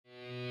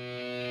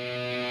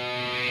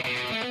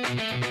My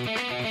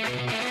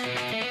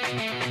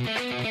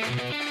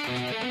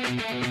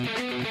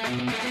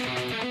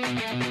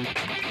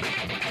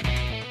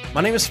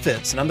name is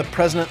Fitz, and I'm the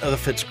president of the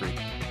Fitz Group.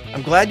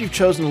 I'm glad you've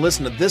chosen to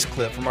listen to this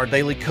clip from our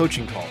daily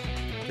coaching call.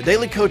 The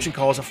daily coaching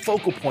call is a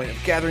focal point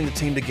of gathering the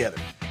team together.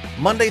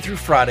 Monday through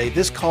Friday,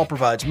 this call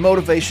provides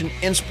motivation,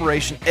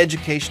 inspiration,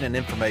 education, and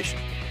information.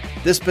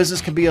 This business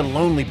can be a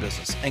lonely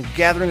business, and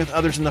gathering with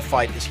others in the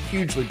fight is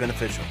hugely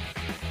beneficial.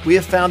 We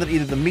have found that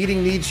either the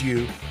meeting needs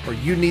you or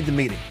you need the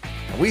meeting,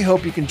 and we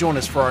hope you can join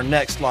us for our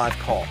next live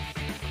call.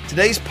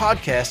 Today's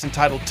podcast,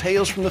 entitled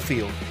Tales from the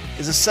Field,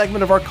 is a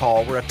segment of our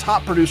call where a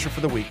top producer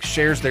for the week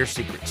shares their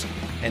secrets.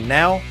 And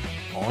now,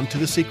 on to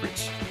the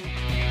secrets.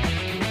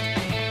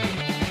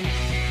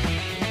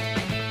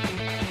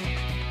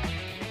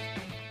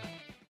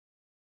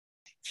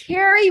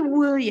 Carrie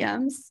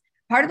Williams,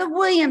 part of the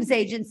Williams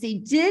Agency,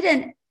 did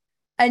an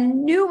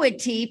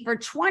annuity for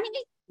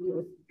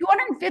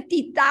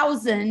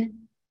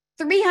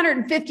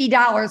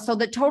 $250,350. So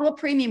the total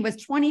premium was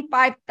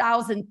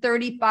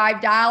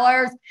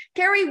 $25,035.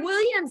 Carrie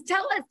Williams,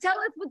 tell us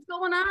what's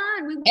going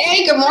on.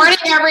 Hey, good morning,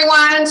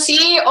 everyone.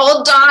 See,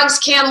 old dogs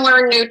can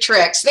learn new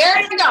tricks.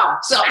 There you go.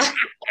 So,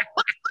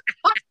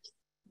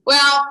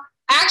 well,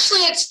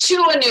 actually, it's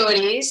two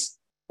annuities.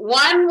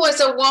 One was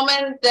a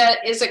woman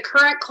that is a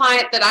current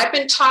client that I've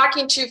been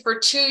talking to for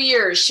 2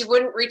 years. She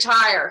wouldn't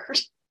retire.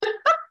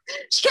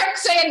 She kept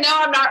saying,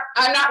 no,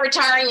 I'm not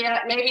retiring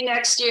yet. Maybe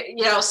next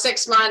year,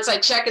 6 months. I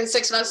check in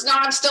 6 months. No,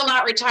 I'm still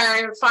not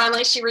retiring. And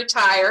finally, she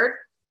retired.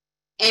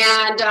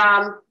 And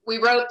we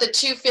wrote the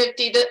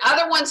 250. The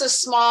other one's a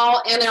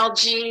small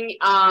NLG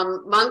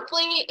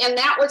monthly, and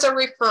that was a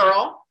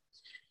referral.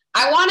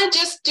 I want to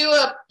just do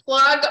a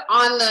plug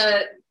on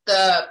the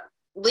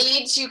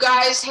leads you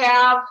guys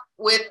have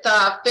with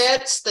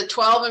Fitz, the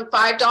 $12 and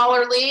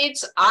 $5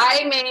 leads.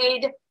 I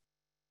made,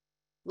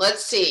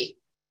 let's see,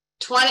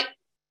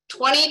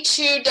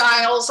 22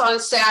 dials on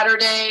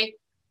Saturday,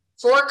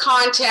 4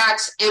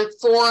 contacts, and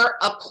 4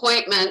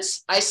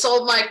 appointments. I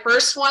sold my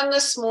first one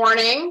this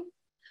morning.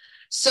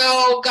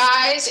 So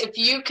guys, if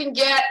you can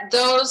get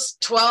those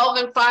 $12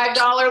 and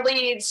 $5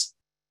 leads,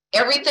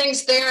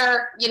 everything's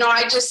there.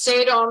 I just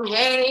say to them,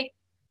 hey,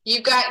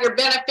 you've got your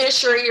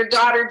beneficiary, your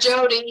daughter,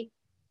 Jody.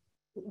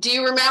 Do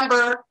you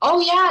remember? Oh,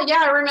 yeah,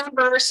 I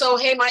remember. So,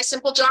 hey, my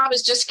simple job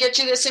is just get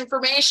you this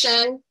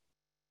information.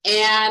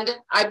 And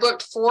I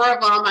booked 4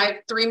 of them. I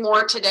have 3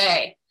 more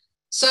today.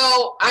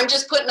 So I'm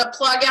just putting a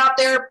plug out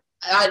there.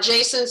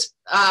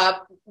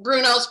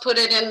 Bruno's put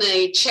it in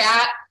the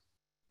chat.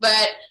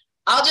 But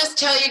I'll just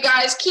tell you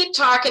guys, keep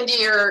talking to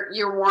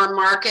your warm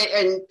market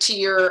and to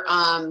your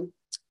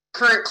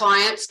current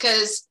clients,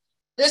 because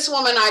this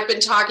woman I've been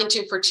talking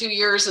to for 2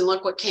 years, and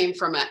look what came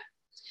from it.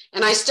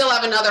 And I still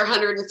have another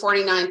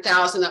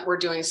 149,000 that we're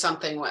doing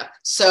something with.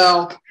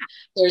 So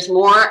there's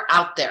more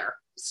out there.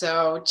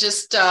 So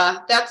just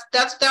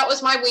that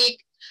was my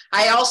week.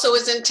 I also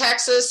was in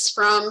Texas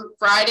from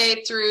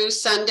Friday through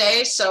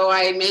Sunday. So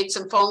I made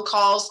some phone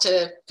calls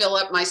to fill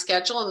up my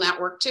schedule, and that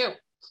worked too.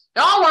 It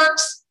all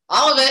works.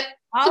 All of it.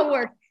 All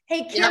works.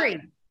 Hey, Carrie,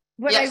 Yep.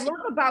 what Yes. I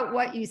love about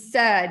what you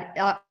said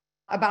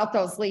about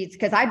those leads,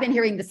 because I've been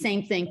hearing the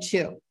same thing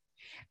too.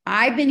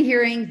 I've been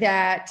hearing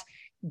that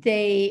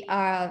the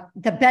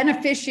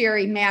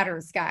beneficiary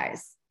matters,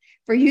 guys.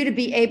 For you to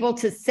be able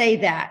to say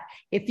that,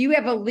 if you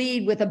have a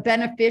lead with a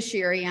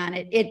beneficiary on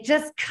it, it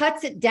just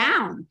cuts it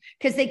down,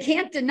 because they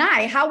can't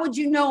deny. How would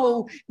you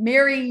know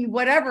Mary,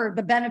 whatever,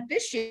 the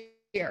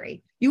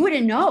beneficiary? You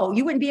wouldn't know.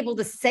 You wouldn't be able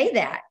to say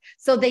that.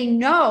 So they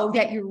know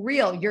that you're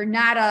real. You're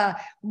not a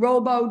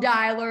robo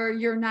dialer.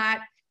 You're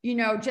not,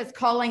 just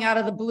calling out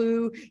of the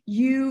blue.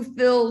 You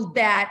filled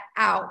that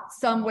out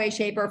some way,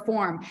 shape, or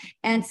form.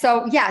 And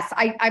so, yes,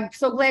 I'm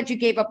so glad you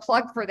gave a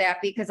plug for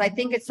that, because I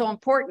think it's so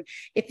important.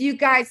 If you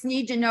guys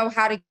need to know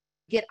how to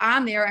get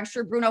on there, I'm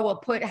sure Bruno will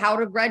put how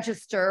to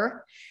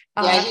register.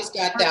 Yeah, he's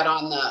got that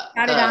on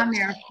it on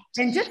there.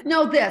 And just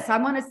know this, I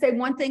want to say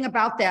one thing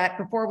about that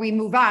before we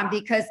move on,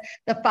 because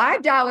the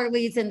 $5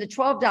 leads and the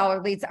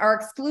 $12 leads are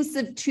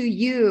exclusive to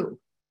you.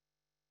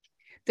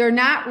 They're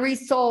not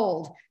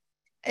resold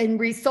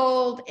and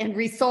resold and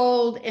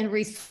resold and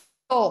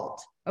resold.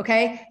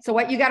 Okay. So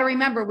what you got to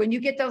remember, when you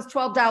get those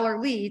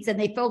 $12 leads and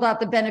they filled out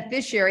the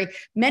beneficiary,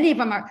 many of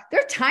them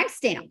they're time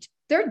stamped.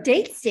 They're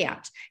date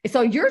stamped.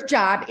 So your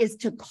job is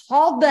to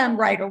call them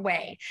right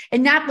away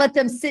and not let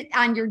them sit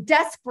on your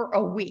desk for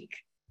a week.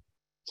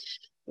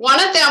 One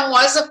of them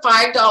was a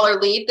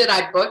 $5 lead that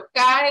I booked,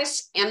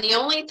 guys. And the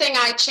only thing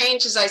I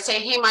change is I say,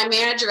 hey, my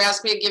manager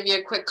asked me to give you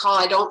a quick call.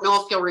 I don't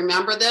know if you'll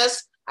remember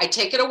this. I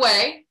take it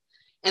away.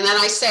 And then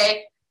I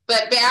say,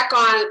 but back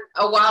on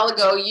a while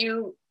ago,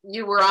 you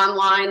were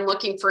online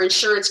looking for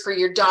insurance for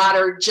your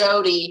daughter,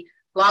 Jody,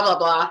 blah, blah,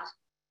 blah.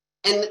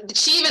 And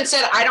she even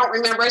said, I don't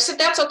remember. I said,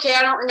 that's okay.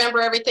 I don't remember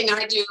everything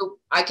I do.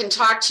 I can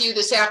talk to you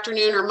this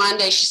afternoon or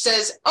Monday. She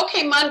says,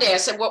 okay, Monday. I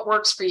said, what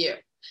works for you?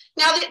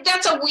 Now,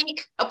 that's a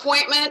week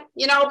appointment,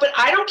 but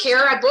I don't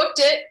care. I booked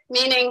it,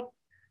 meaning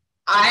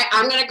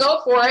I'm going to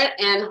go for it,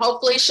 and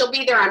hopefully she'll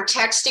be there. I'm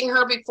texting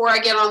her before I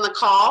get on the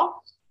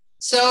call.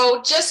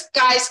 So just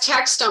guys,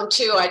 text them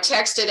too. I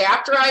texted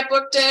after I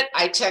booked it.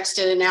 I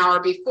texted an hour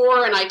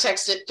before, and I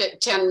texted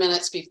 10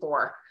 minutes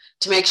before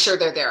to make sure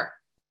they're there.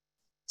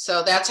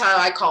 So that's how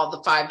I called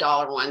the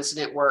 $5 ones,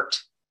 and it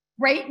worked.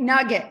 Great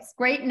nuggets,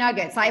 great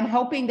nuggets. I'm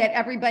hoping that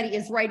everybody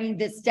is writing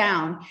this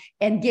down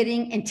and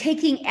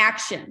taking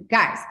action,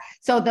 guys.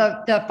 So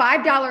the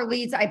 $5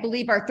 leads, I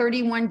believe, are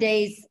 31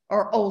 days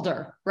or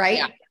older,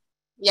 right?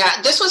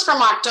 Yeah. This was from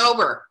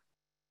October.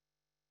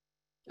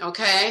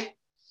 Okay.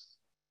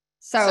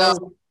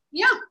 So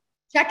yeah,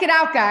 check it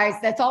out, guys.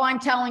 That's all I'm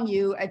telling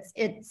you.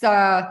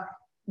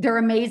 They're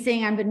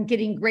amazing. I've been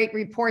getting great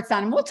reports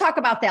on them. We'll talk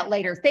about that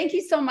later. Thank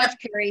you so much,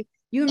 Carrie.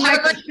 You and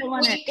Mike are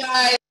killing it,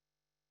 guys.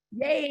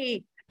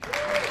 Yay.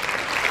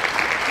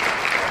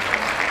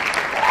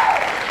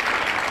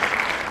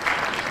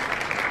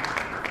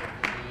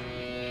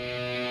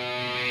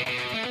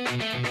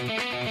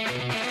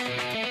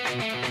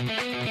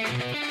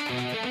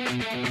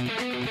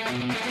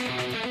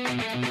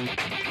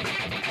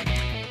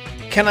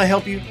 Can I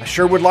help you? I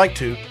sure would like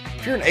to.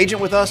 If you're an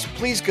agent with us,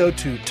 please go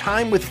to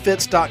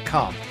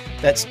timewithfitz.com.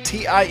 That's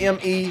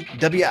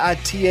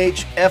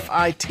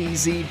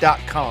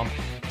timewithfitz.com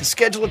to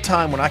schedule a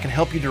time when I can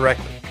help you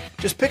directly.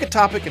 Just pick a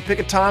topic and pick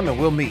a time and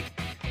we'll meet.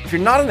 If you're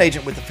not an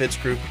agent with the Fitz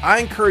Group, I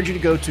encourage you to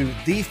go to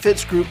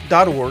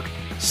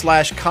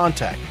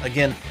thefitzgroup.org/contact.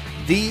 Again,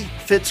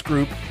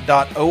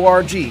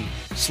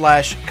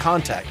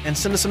 thefitzgroup.org/contact and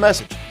send us a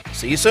message.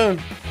 See you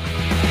soon.